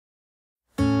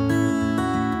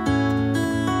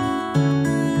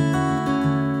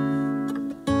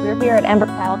here at Ember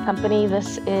Cattle Company.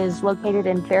 This is located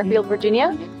in Fairfield,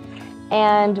 Virginia,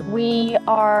 and we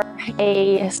are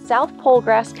a South Pole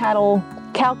grass cattle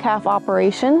cow-calf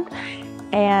operation,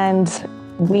 and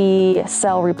we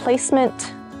sell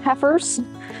replacement heifers,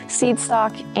 seed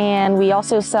stock, and we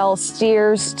also sell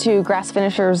steers to grass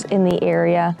finishers in the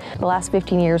area. The last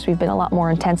 15 years we've been a lot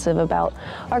more intensive about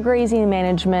our grazing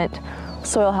management,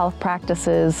 soil health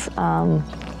practices,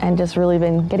 and just really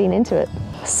been getting into it.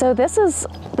 So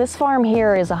this farm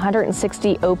here is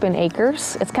 160 open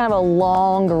acres. It's kind of a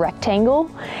long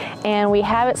rectangle, and we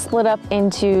have it split up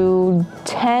into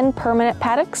 10 permanent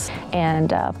paddocks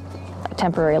and a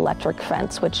temporary electric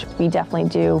fence, which we definitely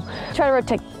do. Try to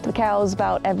rotate the cows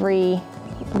about every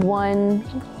 1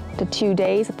 to 2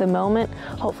 days at the moment.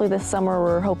 Hopefully this summer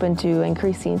we're hoping to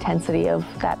increase the intensity of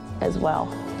that as well.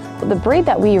 The breed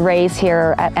that we raise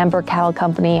here at Ember Cattle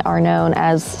Company are known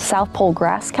as South Pole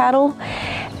grass cattle,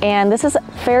 and this is a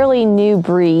fairly new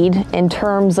breed in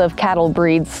terms of cattle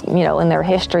breeds, you know, in their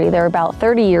history. They're about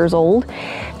 30 years old.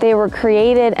 They were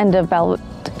created and developed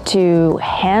to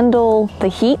handle the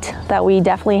heat that we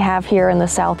definitely have here in the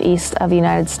southeast of the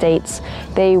United States.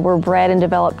 They were bred and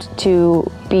developed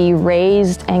to be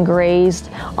raised and grazed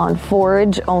on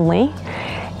forage only.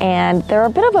 And they're a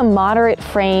bit of a moderate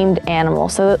framed animal.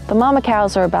 So the mama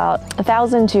cows are about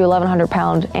 1,000 to 1,100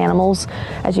 pound animals.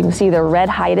 As you can see, they're red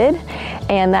hided,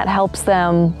 and that helps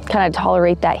them kind of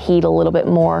tolerate that heat a little bit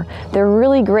more. They're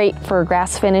really great for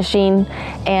grass finishing,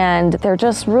 and they're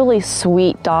just really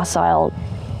sweet, docile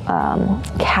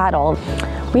cattle.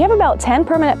 We have about 10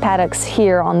 permanent paddocks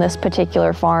here on this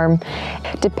particular farm.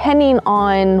 Depending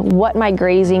on what my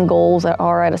grazing goals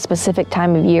are at a specific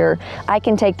time of year, I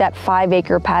can take that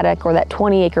 5-acre paddock or that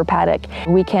 20-acre paddock.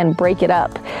 We can break it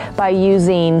up by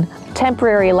using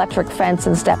temporary electric fence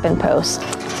and step-in posts.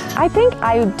 I think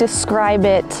I describe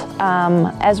it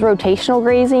as rotational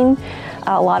grazing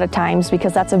a lot of times,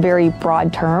 because that's a very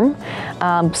broad term.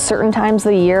 Certain times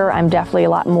of the year I'm definitely a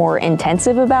lot more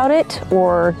intensive about it,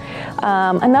 or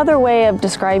another way of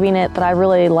describing it that I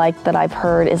really like that I've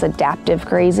heard is adaptive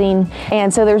grazing.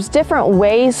 And so there's different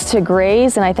ways to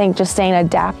graze, and I think just staying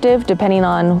adaptive depending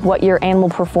on what your animal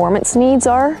performance needs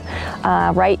are.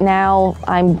 Right now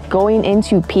I'm going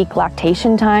into peak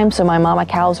lactation time, so my mama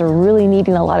cows are really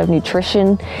needing a lot of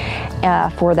nutrition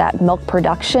for that milk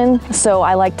production. So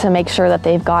I like to make sure that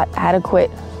they've got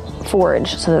adequate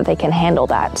forage so that they can handle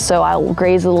that. So I'll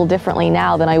graze a little differently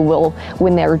now than I will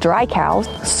when they're dry cows.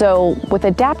 So with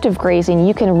adaptive grazing,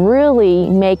 you can really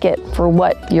make it for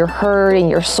what your herd and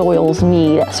your soils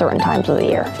need at certain times of the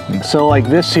year. So like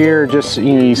this here, just,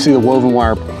 you know, you see the woven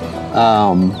wire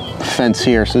fence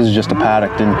here. So this is just a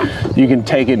paddock, and you can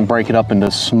take it and break it up into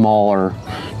smaller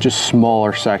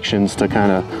sections to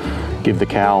kind of give the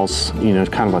cows, you know,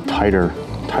 kind of a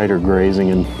tighter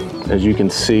grazing. And as you can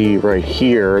see right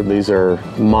here, these are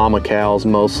mama cows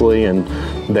mostly, and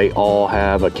they all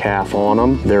have a calf on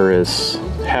them. There is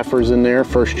heifers in there,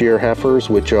 first-year heifers,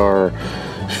 which are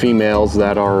females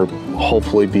that are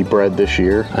hopefully be bred this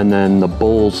year, and then the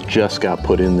bulls just got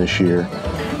put in this year.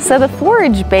 So the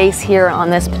forage base here on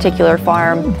this particular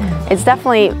farm is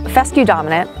definitely fescue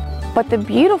dominant. But the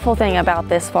beautiful thing about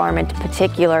this farm in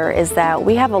particular is that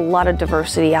we have a lot of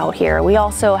diversity out here. We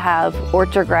also have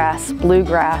orchard grass,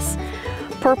 bluegrass,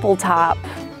 purple top,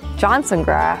 Johnson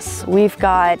grass. We've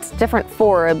got different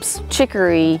forabs,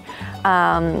 chicory,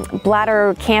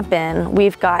 bladder campan.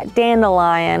 We've got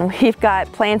dandelion. We've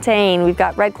got plantain. We've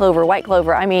got red clover, white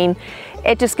clover. I mean,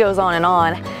 it just goes on and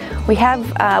on.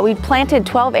 We planted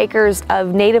 12 acres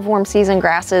of native warm season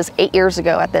grasses 8 years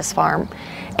ago at this farm.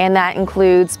 And that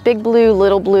includes big blue,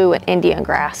 little blue, and Indian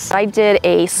grass. I did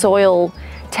a soil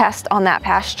test on that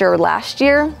pasture last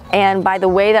year, and by the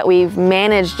way that we've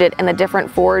managed it and the different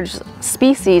forage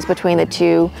species between the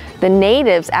two, the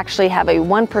natives actually have a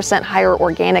 1% higher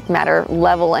organic matter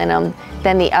level in them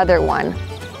than the other one.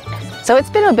 So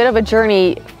it's been a bit of a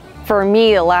journey for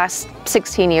me the last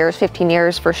 16 years, 15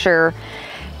 years for sure,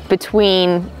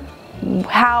 between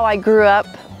how I grew up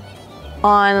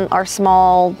on our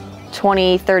small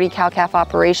 20, 30 cow-calf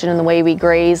operation and the way we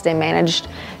grazed and managed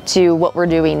to what we're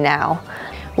doing now.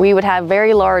 We would have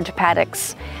very large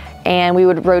paddocks, and we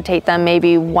would rotate them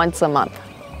maybe once a month.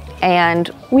 And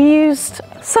we used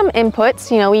some inputs,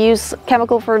 you know, we used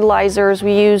chemical fertilizers,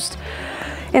 we used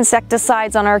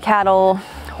insecticides on our cattle,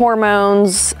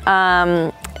 hormones,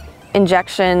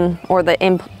 injection, or the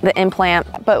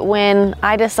implant. But when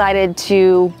I decided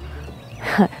to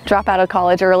drop out of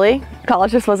college early,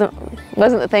 college just wasn't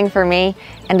the thing for me,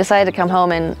 and decided to come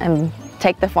home and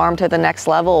take the farm to the next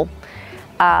level,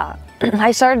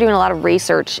 I started doing a lot of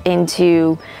research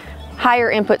into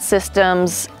higher input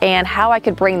systems and how I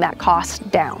could bring that cost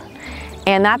down.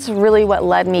 And that's really what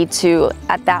led me to,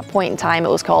 at that point in time, it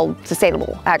was called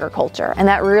sustainable agriculture. And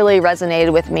that really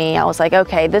resonated with me. I was like,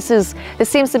 okay, this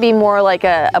seems to be more like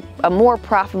a more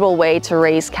profitable way to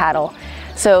raise cattle.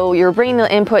 So you're bringing the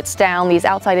inputs down, these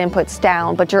outside inputs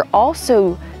down, but you're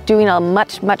also doing a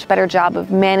much better job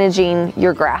of managing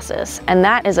your grasses. And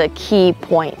that is a key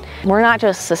point. We're not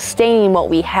just sustaining what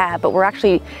we have, but we're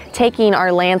actually taking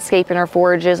our landscape and our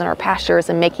forages and our pastures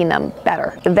and making them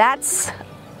better. That's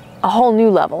a whole new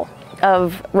level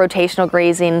of rotational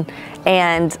grazing,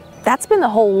 and that's been the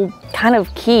whole kind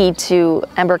of key to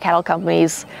Ember Cattle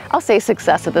Company's, I'll say,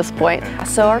 success at this point.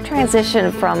 So our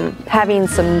transition from having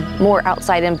some more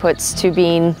outside inputs to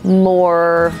being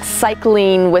more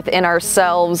cycling within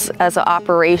ourselves as an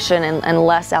operation and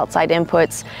less outside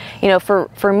inputs, you know,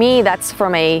 for me, that's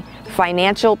from a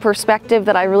financial perspective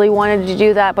that I really wanted to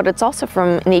do that, but it's also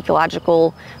from an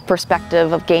ecological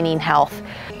perspective of gaining health.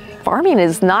 Farming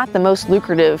is not the most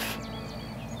lucrative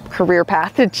career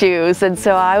path to choose, and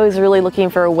so I was really looking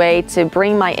for a way to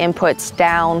bring my inputs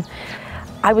down.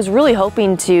 I was really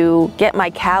hoping to get my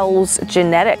cows'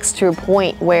 genetics to a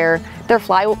point where their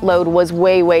fly load was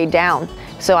way down,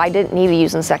 so I didn't need to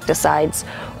use insecticides,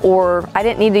 or I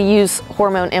didn't need to use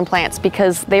hormone implants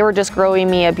because they were just growing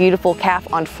me a beautiful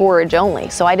calf on forage only,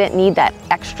 so I didn't need that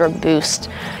extra boost.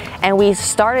 And we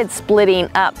started splitting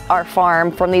up our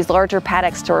farm from these larger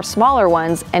paddocks to our smaller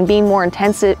ones and being more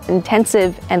intensive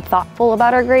and thoughtful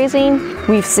about our grazing.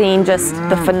 We've seen just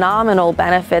the phenomenal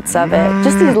benefits of it.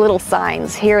 Just these little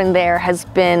signs here and there has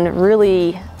been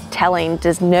really telling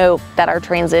to know that our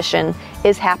transition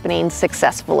is happening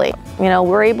successfully. You know,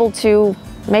 we're able to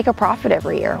make a profit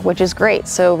every year, which is great.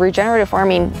 So regenerative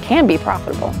farming can be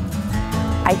profitable.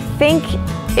 I think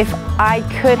if I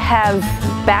could have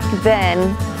back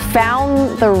then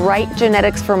found the right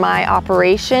genetics for my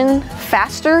operation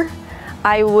faster,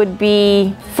 I would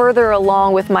be further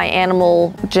along with my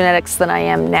animal genetics than I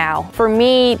am now. For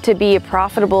me to be a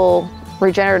profitable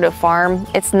regenerative farm,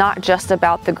 it's not just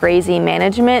about the grazing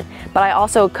management, but I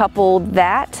also couple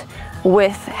that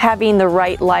with having the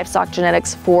right livestock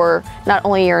genetics for not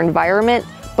only your environment,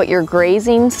 but your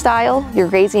grazing style, your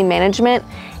grazing management.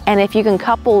 And if you can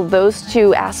couple those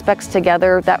two aspects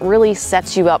together, that really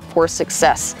sets you up for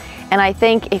success. And I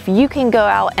think if you can go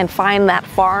out and find that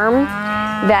farm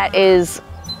that is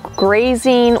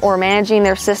grazing or managing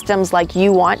their systems like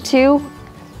you want to,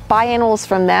 buy animals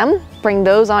from them, bring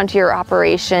those onto your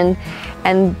operation,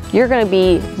 and you're gonna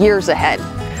be years ahead.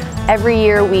 Every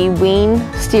year we wean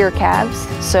steer calves.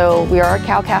 So we are a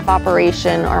cow-calf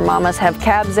operation. Our mamas have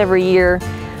calves every year.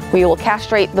 We will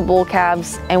castrate the bull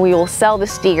calves and we will sell the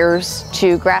steers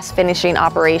to grass finishing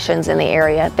operations in the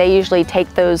area. They usually take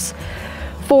those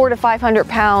 400 to 500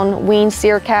 pound weaned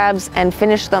steer calves and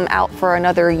finish them out for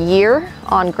another year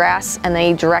on grass, and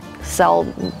they direct sell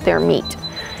their meat.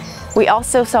 We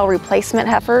also sell replacement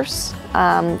heifers.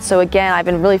 So again, I've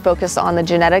been really focused on the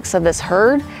genetics of this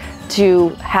herd to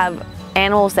have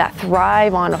animals that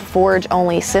thrive on a forage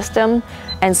only system.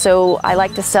 And so I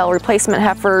like to sell replacement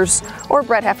heifers or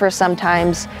bred heifers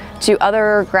sometimes to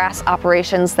other grass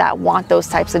operations that want those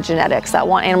types of genetics, that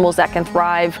want animals that can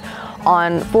thrive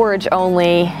on forage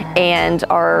only and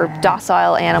are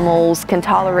docile animals, can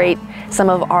tolerate some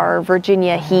of our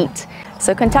Virginia heat.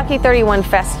 So Kentucky 31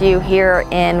 fescue here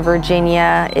in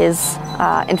Virginia is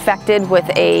infected with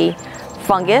a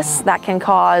fungus that can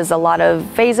cause a lot of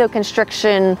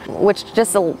vasoconstriction, which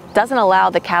just doesn't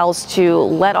allow the cows to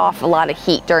let off a lot of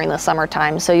heat during the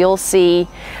summertime. So you'll see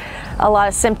a lot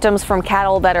of symptoms from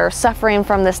cattle that are suffering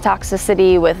from this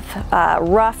toxicity with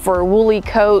rough or woolly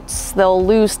coats. They'll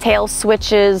lose tail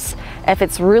switches. If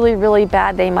it's really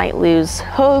bad, they might lose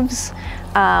hooves.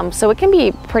 So it can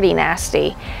be pretty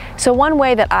nasty. So one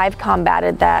way that I've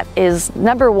combated that is,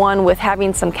 number one, with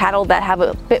having some cattle that have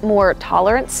a bit more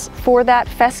tolerance for that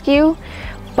fescue.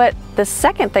 But the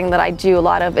second thing that I do a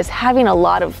lot of is having a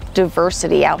lot of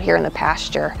diversity out here in the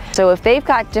pasture. So if they've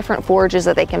got different forages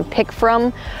that they can pick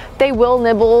from, they will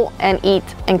nibble and eat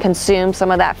and consume some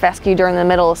of that fescue during the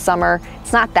middle of summer.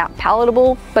 It's not that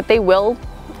palatable, but they will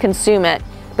consume it.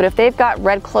 But if they've got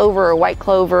red clover or white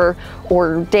clover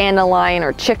or dandelion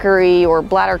or chicory or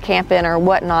bladder camphor or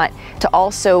whatnot to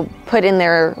also put in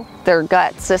their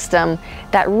gut system,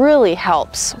 that really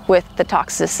helps with the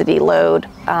toxicity load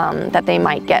that they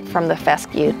might get from the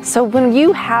fescue. So when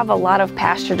you have a lot of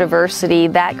pasture diversity,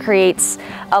 that creates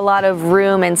a lot of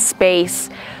room and space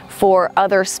for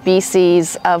other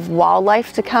species of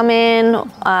wildlife to come in,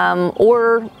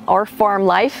 or farm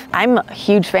life. I'm a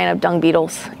huge fan of dung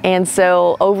beetles, and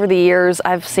so over the years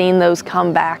I've seen those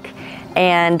come back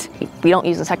and we don't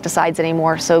use insecticides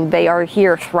anymore, so they are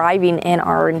here thriving in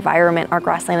our environment, our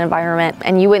grassland environment.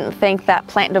 And you wouldn't think that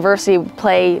plant diversity would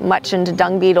play much into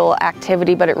dung beetle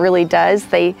activity, but it really does.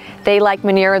 They like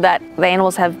manure that the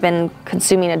animals have been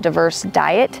consuming a diverse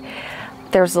diet.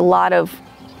 There's a lot of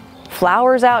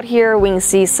flowers out here. We can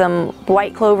see some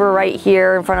white clover right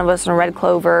here in front of us and red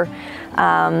clover.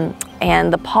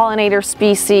 And the pollinator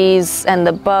species and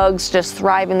the bugs just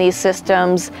thrive in these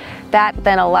systems. That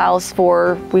then allows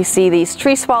for, we see these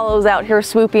tree swallows out here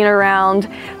swooping around,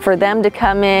 for them to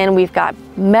come in. We've got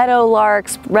meadow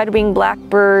larks, red-winged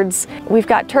blackbirds, we've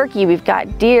got turkey, we've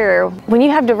got deer. When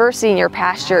you have diversity in your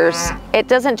pastures, it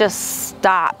doesn't just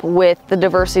stop with the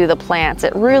diversity of the plants.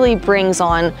 It really brings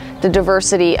on the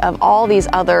diversity of all these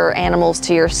other animals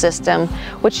to your system,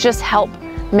 which just help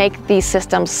make these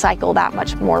systems cycle that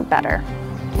much more better.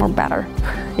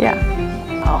 Yeah.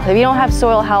 If you don't have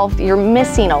soil health, you're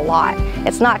missing a lot.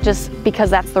 It's not just because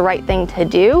that's the right thing to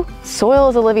do. Soil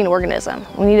is a living organism.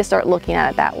 We need to start looking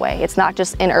at it that way. It's not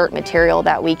just inert material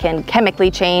that we can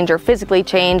chemically change or physically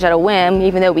change at a whim,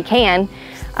 even though we can.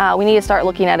 We need to start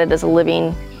looking at it as a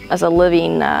living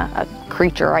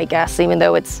creature, I guess, even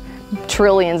though it's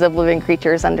trillions of living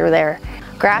creatures under there.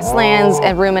 Grasslands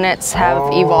and ruminants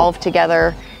have evolved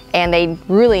together, and they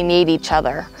really need each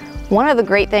other. One of the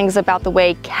great things about the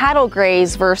way cattle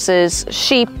graze versus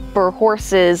sheep or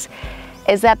horses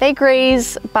is that they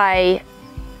graze by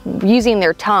using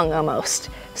their tongue almost.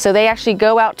 So they actually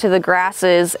go out to the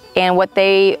grasses, and what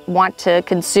they want to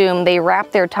consume, they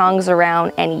wrap their tongues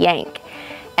around and yank.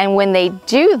 And when they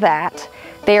do that,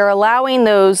 they are allowing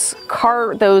those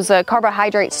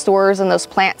carbohydrate stores in those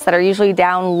plants that are usually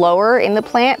down lower in the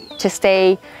plant to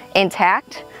stay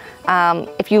intact.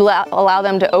 If you allow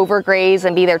them to overgraze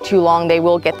and be there too long, they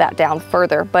will get that down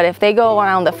further. But if they go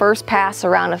around the first pass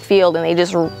around a field and they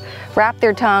just wrap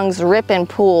their tongues, rip and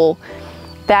pull,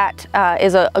 that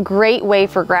is a great way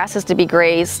for grasses to be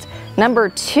grazed. Number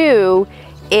two,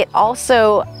 it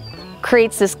also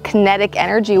creates this kinetic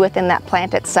energy within that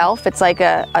plant itself. It's like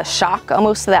a shock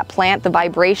almost to that plant. The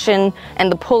vibration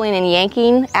and the pulling and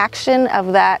yanking action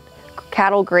of that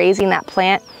cattle grazing that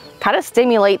plant kind of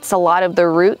stimulates a lot of the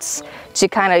roots to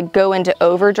kind of go into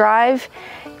overdrive.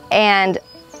 And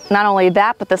not only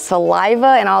that, but the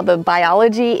saliva and all the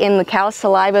biology in the cow's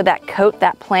saliva that coat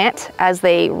that plant as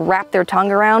they wrap their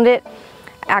tongue around it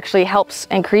actually helps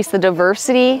increase the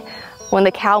diversity. When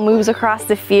the cow moves across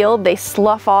the field, they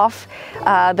slough off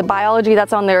the biology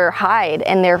that's on their hide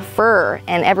and their fur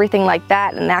and everything like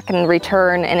that, and that can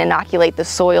return and inoculate the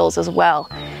soils as well.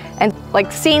 And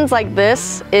like scenes like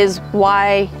this is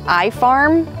why I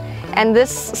farm, and this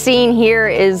scene here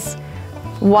is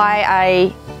why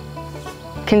I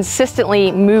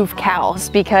consistently move cows,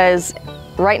 because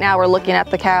right now we're looking at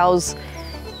the cows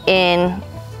in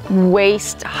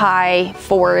waist-high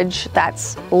forage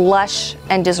that's lush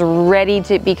and just ready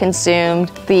to be consumed.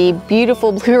 The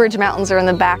beautiful Blue Ridge Mountains are in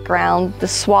the background. The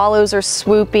swallows are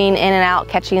swooping in and out,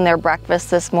 catching their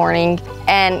breakfast this morning.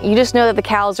 And you just know that the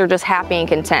cows are just happy and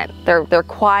content. They're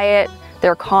quiet,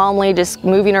 they're calmly just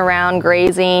moving around,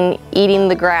 grazing, eating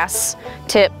the grass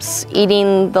tips,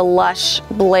 eating the lush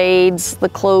blades, the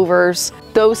clovers.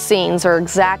 Those scenes are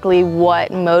exactly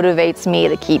what motivates me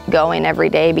to keep going every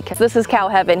day, because this is cow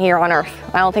heaven here on earth.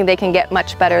 I don't think they can get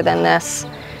much better than this.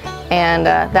 And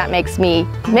that makes me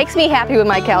happy when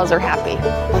my cows are happy,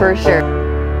 for sure.